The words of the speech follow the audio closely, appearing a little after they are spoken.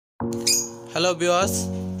Hello viewers,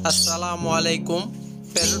 আসসালামু আলাইকুম।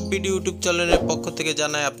 Parrot video YouTube চ্যানেলের পক্ষ থেকে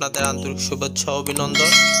জানাই আপনাদের আন্তরিক শুভেচ্ছা ও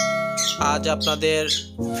অভিনন্দন। আজ আপনাদের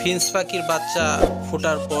ফিঞ্চ পাখির বাচ্চা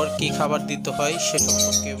ফোটার পর কি খাবার দিতে হয় সে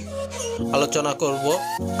সম্পর্কে আলোচনা করব।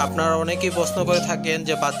 আপনারা অনেকেই প্রশ্ন করে থাকেন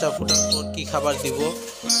যে বাচ্চা ফোটার পর কি খাবার দিব।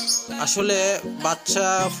 আসলে বাচ্চা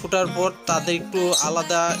ফোটার পর তাদের একটু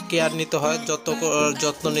আলাদা কেয়ার নিতে হয়,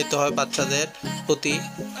 যত্ন নিতে হয় বাচ্চাদের প্রতি।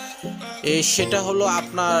 সেটা হলো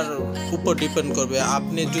আপনার উপর ডিপেন্ড করবে।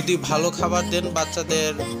 আপনি যদি ভালো খাবার দেন,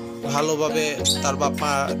 বাচ্চাদের ভালোভাবে তার বাপ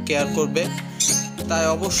মা কেয়ার করবে। তাই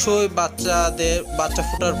অবশ্যই বাচ্চা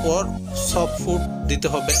ফোটার পর সফট ফুড দিতে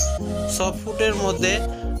হবে। সফট ফুডের মধ্যে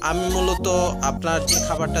আমি মূলত আপনার যে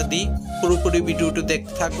খাবারটা দিই, পুরোপুরি ভিডিওটি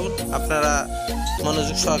দেখতে থাকুন আপনারা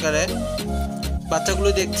মনোযোগ সহকারে। বাচ্চাগুলো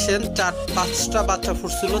দেখছেন 4-5টা বাচ্চা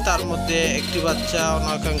ফুটছিল, তার মধ্যে একটি বাচ্চা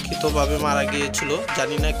অনাকাঙ্ক্ষিতভাবে মারা গিয়েছিল,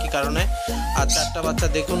 জানি না কি কারণে। আর 4টা বাচ্চা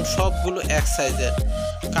দেখুন সবগুলো এক সাইজের।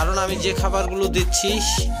 কারণ আমি যে খাবারগুলো দিচ্ছি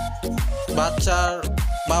বাচ্চার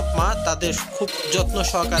বাপ মা তাদের খুব যত্ন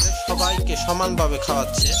সহকারে সবাইকে সমানভাবে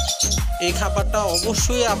খাওয়াচ্ছে। এই খাবারটা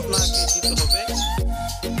অবশ্যই আপনাকে দিতে হবে,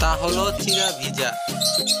 তা হলো চিরা ভিজা।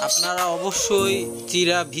 আপনারা অবশ্যই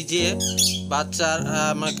চিরা ভিজিয়ে বাচ্চার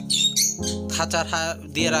খাঁচার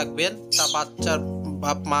দিয়ে রাখবেন, তা বাচ্চার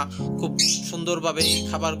বাপ মা খুব সুন্দরভাবে এই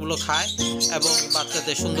খাবারগুলো খায় এবং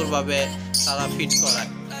বাচ্চাদের সুন্দরভাবে তারা ফিট করায়।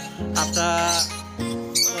 আপনারা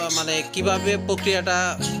কিভাবে প্রক্রিয়াটা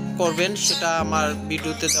করবেন সেটা আমার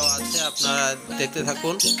ভিডিওতে দেওয়া আছে, আপনারা দেখতে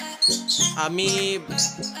থাকুন। আমি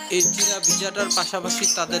এই চিরা ভিজাটার পাশাপাশি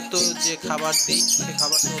তাদের তো যে খাবার দিই সে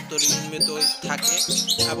খাবারটা তো নিয়মিত থাকে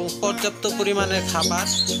এবং পর্যাপ্ত পরিমাণের খাবার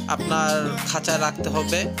আপনার খাঁচায় রাখতে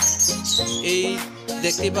হবে। এই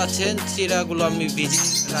দেখতেই পাচ্ছেন চিরাগুলো আমি ভিজিয়ে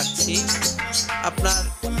রাখছি। আপনার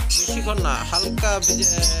বেশিক্ষণ না, হালকা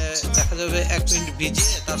দেখা যাবে 1 মিনিট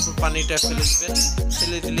ভিজিয়ে তারপর পানিটা ফেলে দেবেন।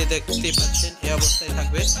 ফেলে দিলে দেখতেই পাচ্ছেন এই অবস্থায়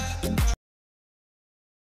থাকবে।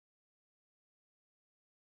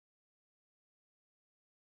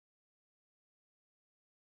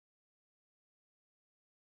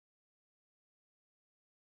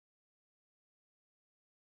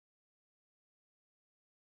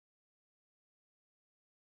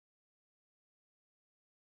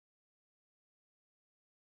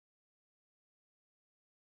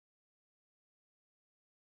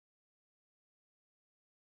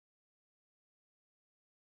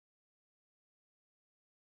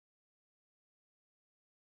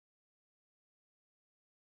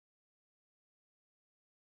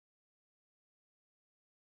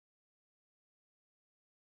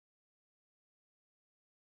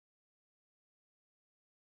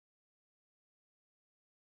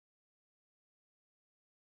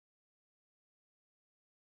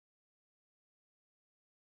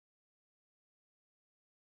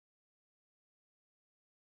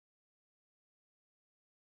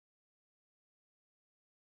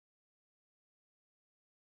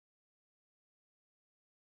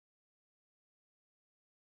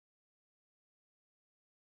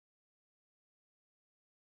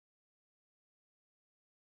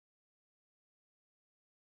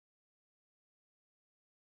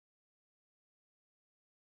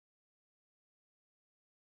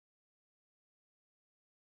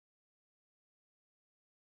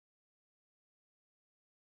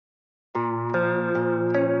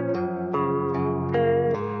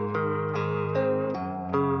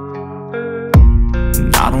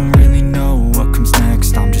 I don't really know what comes next.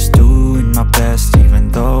 I'm just doing my best, even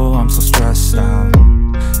though I'm so stressed out.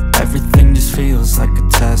 Everything just feels like a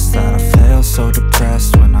test that I fail, so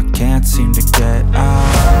depressed when I can't seem to get out.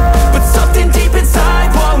 But something deep inside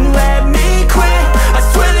won't let me quit. I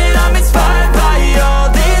swear that I'm inspired by all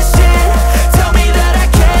this shit. Tell me that I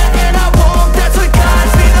can and I won't. That's what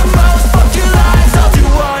guides me the most. Fuck your lies, I'll do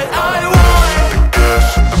what I want.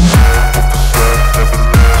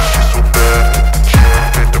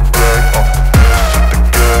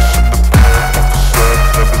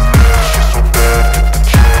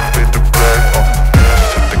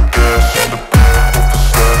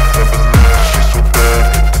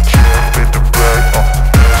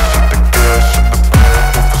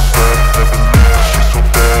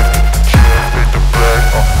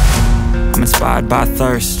 By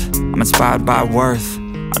thirst, I'm inspired by worth.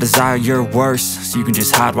 I desire your worst, so you can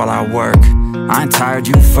just hide while I work. I ain't tired,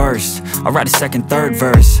 you first. I'll write a second, third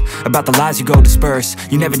verse about the lies you go disperse.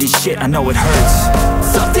 You never did shit, I know it hurts.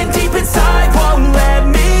 Something deep inside